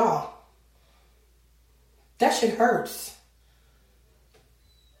started at all. That shit hurts.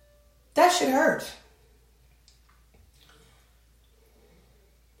 That shit hurts.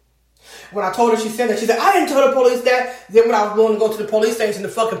 When I told her, she said that. She said, I didn't tell the police that. Then when I was willing to go to the police station to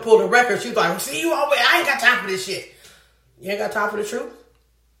fucking pull the record, she was like, see you always, I ain't got time for this shit. You ain't got time for the truth?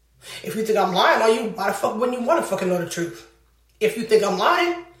 If you think I'm lying on you, why the fuck wouldn't you want to fucking know the truth? If you think I'm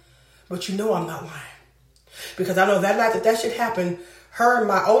lying, but you know I'm not lying. Because I know that night that shit happened, her and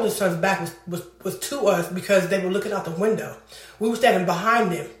my oldest son's back was to us because they were looking out the window. We were standing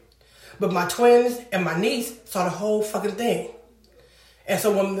behind them. But my twins and my niece saw the whole fucking thing. And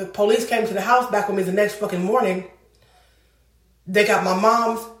so when the police came to the house back with me the next fucking morning, they got my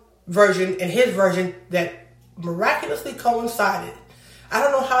mom's version and his version that miraculously coincided. I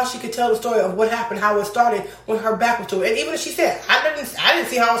don't know how she could tell the story of what happened, how it started when her back was to it. And even if she said, I didn't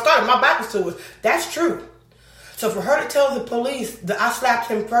see how it started, my back was to it. That's true. So for her to tell the police that I slapped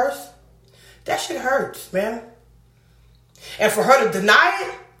him first, that shit hurts, man. And for her to deny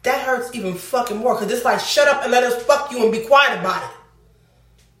it, that hurts even fucking more. Because it's like, shut up and let us fuck you and be quiet about it.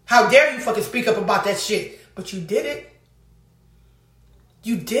 How dare you fucking speak up about that shit? But you did it.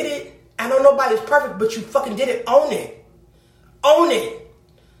 You did it. I know nobody's perfect, but you fucking did it. Own it. Own it.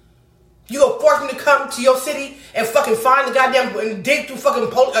 You gonna force me to come to your city and fucking find the goddamn, and dig through fucking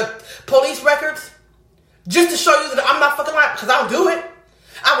police records? Just to show you that I'm not fucking lying? Because I'll do it.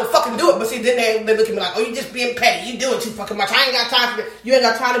 I will fucking do it. But see, then they look at me like, oh, you just being petty. You doing too fucking much. I ain't got time for it. You ain't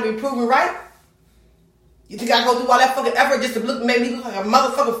got time to be proven right? You think I go through all that fucking effort just to make me look like a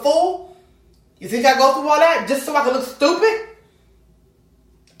motherfucking fool? You think I go through all that just so I can look stupid?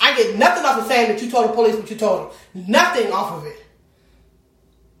 I get nothing off of saying that you told the police what you told them. Nothing off of it.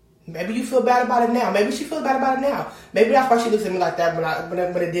 Maybe you feel bad about it now. Maybe she feels bad about it now. Maybe that's why she looks at me like that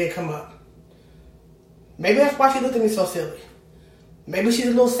when it did come up. Maybe that's why she looked at me so silly. Maybe she's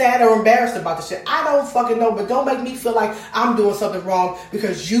a little sad or embarrassed about the shit. I don't fucking know, but don't make me feel like I'm doing something wrong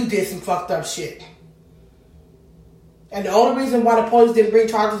because you did some fucked up shit. And the only reason why the police didn't bring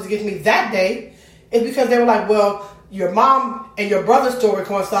charges against me that day is because they were like, well, your mom and your brother's story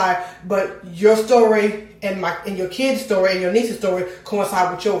coincide, but your story and your kid's story and your niece's story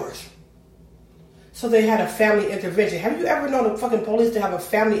coincide with yours. So they had a family intervention. Have you ever known the fucking police to have a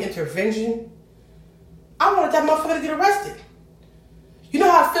family intervention? I wanted that motherfucker to get arrested. You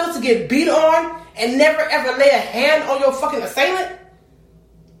know how it feels to get beat on and never ever lay a hand on your fucking assailant?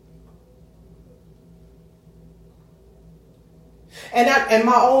 And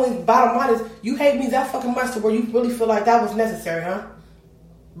my only bottom line is, you hate me that fucking much to where you really feel like that was necessary, huh?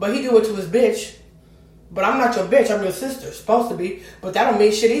 But he did it to his bitch. But I'm not your bitch, I'm your sister. Supposed to be. But that don't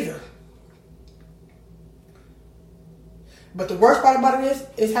mean shit either. But the worst part about it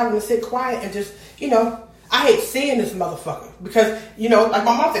is having to sit quiet and just, I hate seeing this motherfucker. Because, like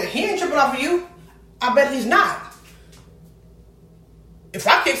my mom said, he ain't tripping off of you. I bet he's not. If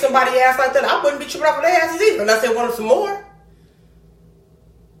I kick somebody's ass like that, I wouldn't be tripping off of their asses either unless they wanted some more.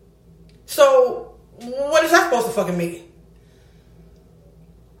 So, what is that supposed to fucking mean?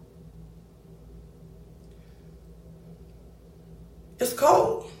 It's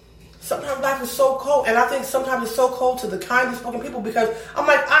cold. Sometimes life is so cold, and I think sometimes it's so cold to the kindest fucking people because I'm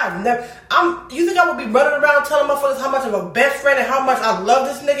like, you think I would be running around telling motherfuckers how much of a best friend and how much I love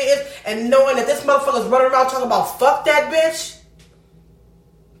this nigga is, and knowing that this motherfucker's running around talking about fuck that bitch?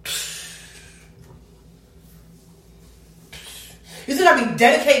 You think I be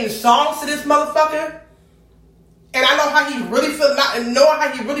dedicating songs to this motherfucker? And I know how he really feels, and knowing how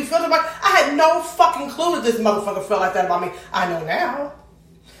he really feels about it, I had no fucking clue that this motherfucker felt like that about me. I know now.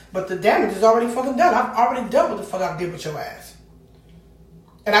 But the damage is already fucking done. I've already done what the fuck I did with your ass.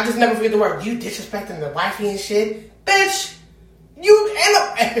 And I just never forget the word. You disrespecting the wifey and shit. Bitch, you end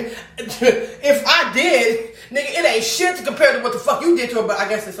up... If I did, nigga, it ain't shit to compare to what the fuck you did to her, but I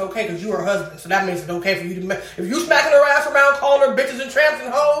guess it's okay because you her husband. So that means it's okay for you to... If you smacking her ass around, calling her bitches and tramps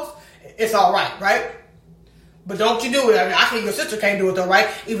and hoes, it's alright, right? But don't you do it. I think your sister can't do it though, right?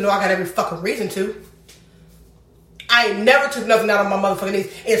 Even though I got every fucking reason to. I ain't never took nothing out of my motherfucking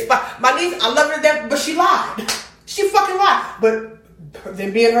niece. My niece, I love her to death, but she lied. She fucking lied. But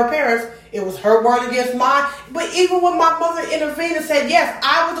then being her parents, it was her word against mine. But even when my mother intervened and said, yes,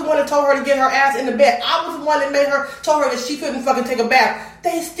 I was the one that told her to get her ass in the bed. I was the one that told her that she couldn't fucking take a bath.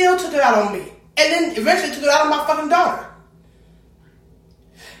 They still took it out on me. And then eventually took it out on my fucking daughter.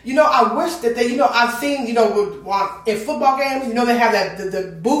 I wish that they, I've seen, in football games, they have that,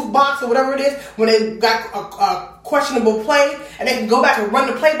 the booth box or whatever it is, when they got a questionable play, and they can go back and run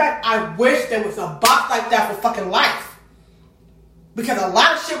the play back. I wish there was a box like that for fucking life. Because a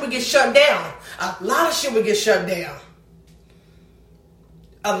lot of shit would get shut down. A lot of shit would get shut down.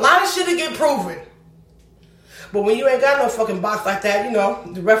 A lot of shit would get proven. But when you ain't got no fucking box like that, you know,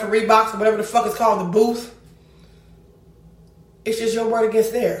 the referee box or whatever the fuck it's called, the booth, it's just your word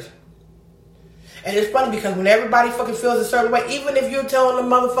against theirs. And it's funny because when everybody fucking feels a certain way, even if you're telling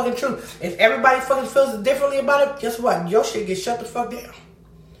the motherfucking truth, if everybody fucking feels differently about it, guess what? Your shit gets shut the fuck down.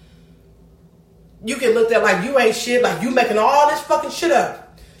 You get looked at like you ain't shit, like you making all this fucking shit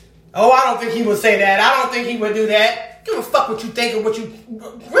up. Oh, I don't think he would say that. I don't think he would do that. Give a fuck what you think or what you...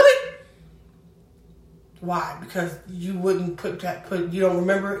 Really? Why? Because you wouldn't you don't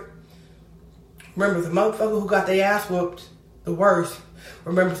remember it? Remember, the motherfucker who got their ass whooped the worst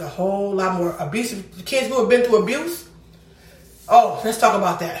remembers a whole lot more. Abusive kids who have been through abuse. Oh, let's talk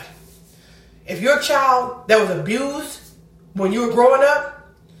about that. If you're a child that was abused when you were growing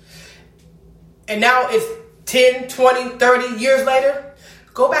up, and now it's 10, 20, 30 years later,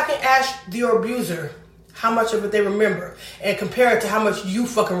 go back and ask your abuser how much of it they remember and compare it to how much you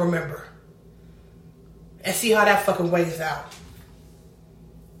fucking remember. And see how that fucking weighs out.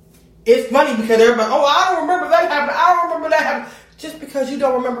 It's funny because everybody, oh, I don't remember that happened. I don't remember that happened. Just because you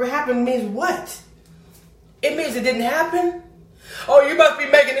don't remember it happened means what? It means it didn't happen? Oh, you must be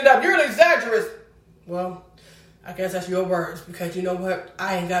making it up. You're an exaggerist. Well, I guess that's your words, because you know what?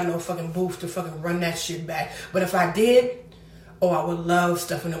 I ain't got no fucking booth to fucking run that shit back. But if I did, oh, I would love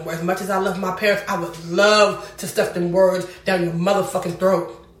stuffing them words. As much as I love my parents, I would love to stuff them words down your motherfucking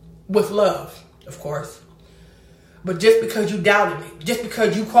throat. With love, of course. But just because you doubted me, just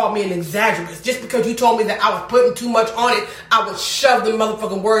because you called me an exaggerist, just because you told me that I was putting too much on it, I would shove the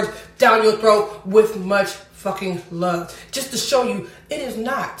motherfucking words down your throat with much fucking love. Just to show you, it is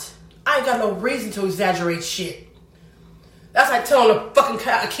not. I ain't got no reason to exaggerate shit. That's like telling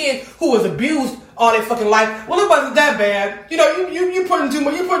a kid who was abused all their fucking life, well, it wasn't that bad. You know, you putting too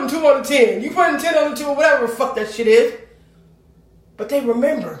much, you putting 2 on the 10. You putting 10 on the 2 or whatever the fuck that shit is. But they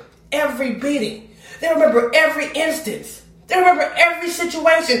remember every beating. They remember every instance. They remember every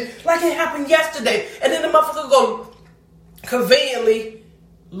situation like it happened yesterday. And then the motherfucker go conveniently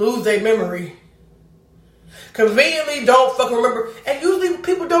lose their memory. Conveniently don't fucking remember. And usually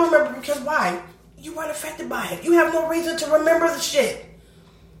people don't remember because why? You weren't affected by it. You have no reason to remember the shit.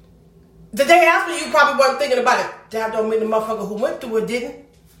 The day after, you probably wasn't thinking about it. That don't mean the motherfucker who went through it didn't.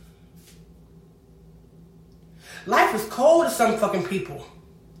 Life is cold to some fucking people.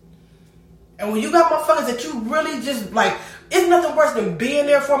 And when you got motherfuckers that you really just like, it's nothing worse than being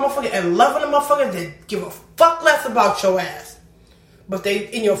there for a motherfucker and loving a motherfucker that give a fuck less about your ass. But they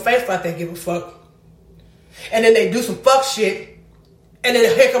in your face like they give a fuck. And then they do some fuck shit. And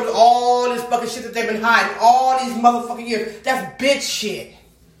then here comes all this fucking shit that they've been hiding all these motherfucking years. That's bitch shit.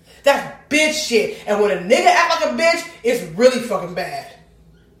 That's bitch shit. And when a nigga act like a bitch, it's really fucking bad.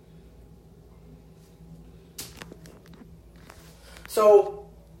 So,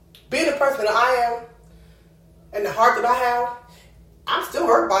 being the person that I am, and the heart that I have, I'm still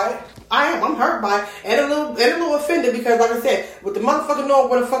hurt by it. I'm hurt by it. And a little offended because, like I said, with the motherfucker knowing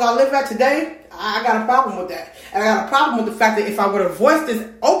where the fuck I live at today, I got a problem with that. And I got a problem with the fact that if I would have voiced this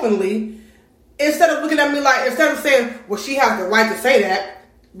openly, instead of looking at me like, instead of saying, well, she has the right to say that,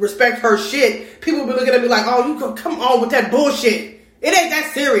 respect her shit, people would be looking at me like, oh, you can come on with that bullshit. It ain't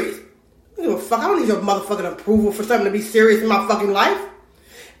that serious. I don't give a fuck. I don't need your motherfucking approval for something to be serious in my fucking life.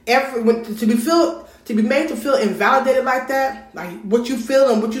 To be made to feel invalidated like that, like what you feel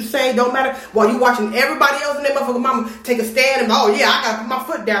and what you say don't matter, while you watching everybody else in their motherfucking mama take a stand and, oh yeah, I gotta put my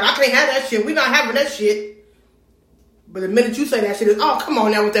foot down. I can't have that shit. We not having that shit. But the minute you say that shit, is, oh, come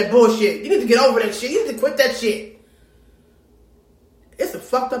on now with that bullshit. You need to get over that shit. You need to quit that shit. It's a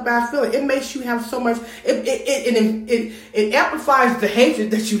fucked up ass feeling. It makes you have so much. It amplifies the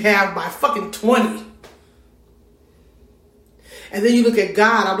hatred that you have by fucking 20. And then you look at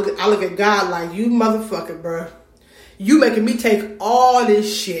God. I look at God like, you motherfucker, bro. You making me take all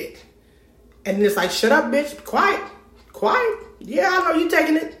this shit. And then it's like, shut up, bitch. Quiet. Yeah, I know you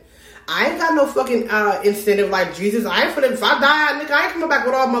taking it. I ain't got no fucking incentive like Jesus. I ain't finna, if I die, nigga, I ain't coming back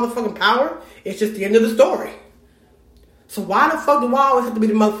with all motherfucking power. It's just the end of the story. So why the fuck do I always have to be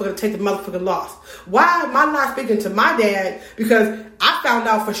the motherfucker to take the motherfucking loss? Why am I not speaking to my dad? Because I found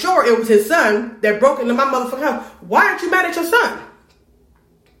out for sure it was his son that broke into my motherfucking house. Why aren't you mad at your son?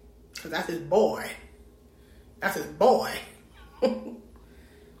 Because that's his boy. That's his boy.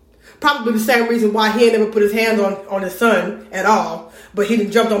 Probably the same reason why he ain't never put his hands on his son at all. But he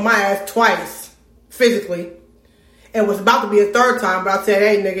done jumped on my ass twice, physically. And was about to be a third time, but I said,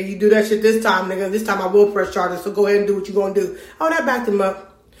 hey, nigga, you do that shit this time, nigga. This time I will press charges, so go ahead and do what you gonna do. Oh, that backed him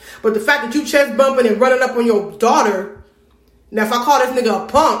up. But the fact that you chest bumping and running up on your daughter Now, if I call this nigga a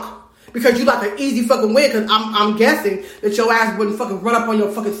punk because you like an easy fucking win, because I'm guessing that your ass wouldn't fucking run up on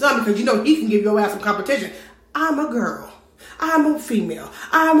your fucking son because you know he can give your ass some competition. I'm a girl. I'm a female.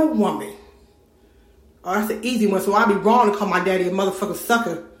 I'm a woman. Oh, that's an easy one, so I'd be wrong to call my daddy a motherfucking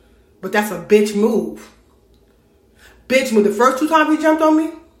sucker. But that's a bitch move. Bitch move. The first 2 times he jumped on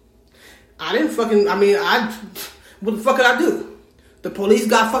me, I didn't fucking, what the fuck could I do? The police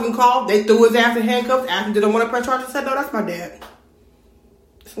got fucking called. They threw his ass in handcuffs. Asked him, did I want to press charges? I said, no, that's my dad.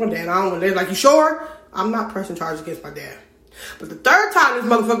 That's my dad. I don't want to. They're like, you sure? I'm not pressing charges against my dad. But the third time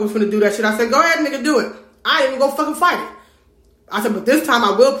this motherfucker was finna do that shit, I said, go ahead, nigga, do it. I ain't even gonna fucking fight it. I said, but this time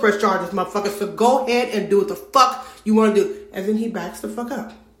I will press charges, motherfucker. So go ahead and do what the fuck you want to do. And then he backs the fuck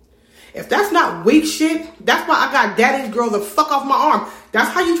up. If that's not weak shit, that's why I got daddy's girl the fuck off my arm. That's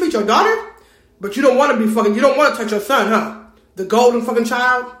how you treat your daughter? But you don't want to be fucking, you don't want to touch your son, huh? The golden fucking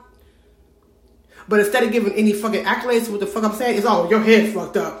child? But instead of giving any fucking accolades to what the fuck I'm saying, it's all, your head's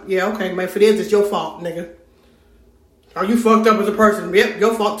fucked up. Yeah, okay, man, if it is, it's your fault, nigga. Are you fucked up as a person? Yep,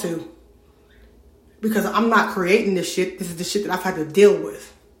 your fault too. Because I'm not creating this shit. This is the shit that I've had to deal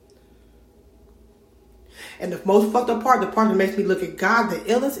with. And the most fucked up part, the part that makes me look at God the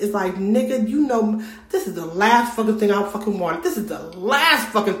illest, is like, nigga, you know, this is the last fucking thing I fucking wanted. This is the last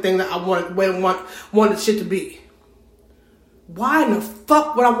fucking thing that I wanted shit to be. Why in the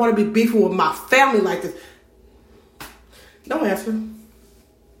fuck would I want to be beefing with my family like this? Don't answer.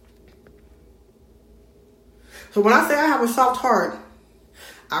 So when I say I have a soft heart,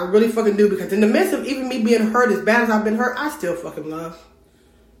 I really fucking do, because in the midst of even me being hurt as bad as I've been hurt, I still fucking love.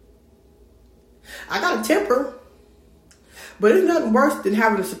 I got a temper, but it's nothing worse than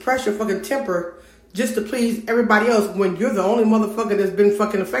having to suppress your fucking temper just to please everybody else when you're the only motherfucker that's been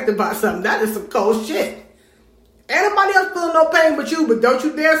fucking affected by something. That is some cold shit. Anybody else feeling no pain but you, but don't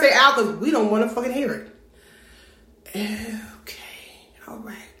you dare say out, because we don't want to fucking hear it. Okay,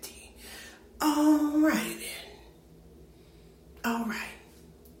 alrighty. Alright then. Alright.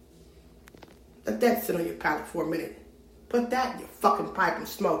 Let that sit on your palate for a minute. Put that in your fucking pipe and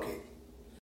smoke it.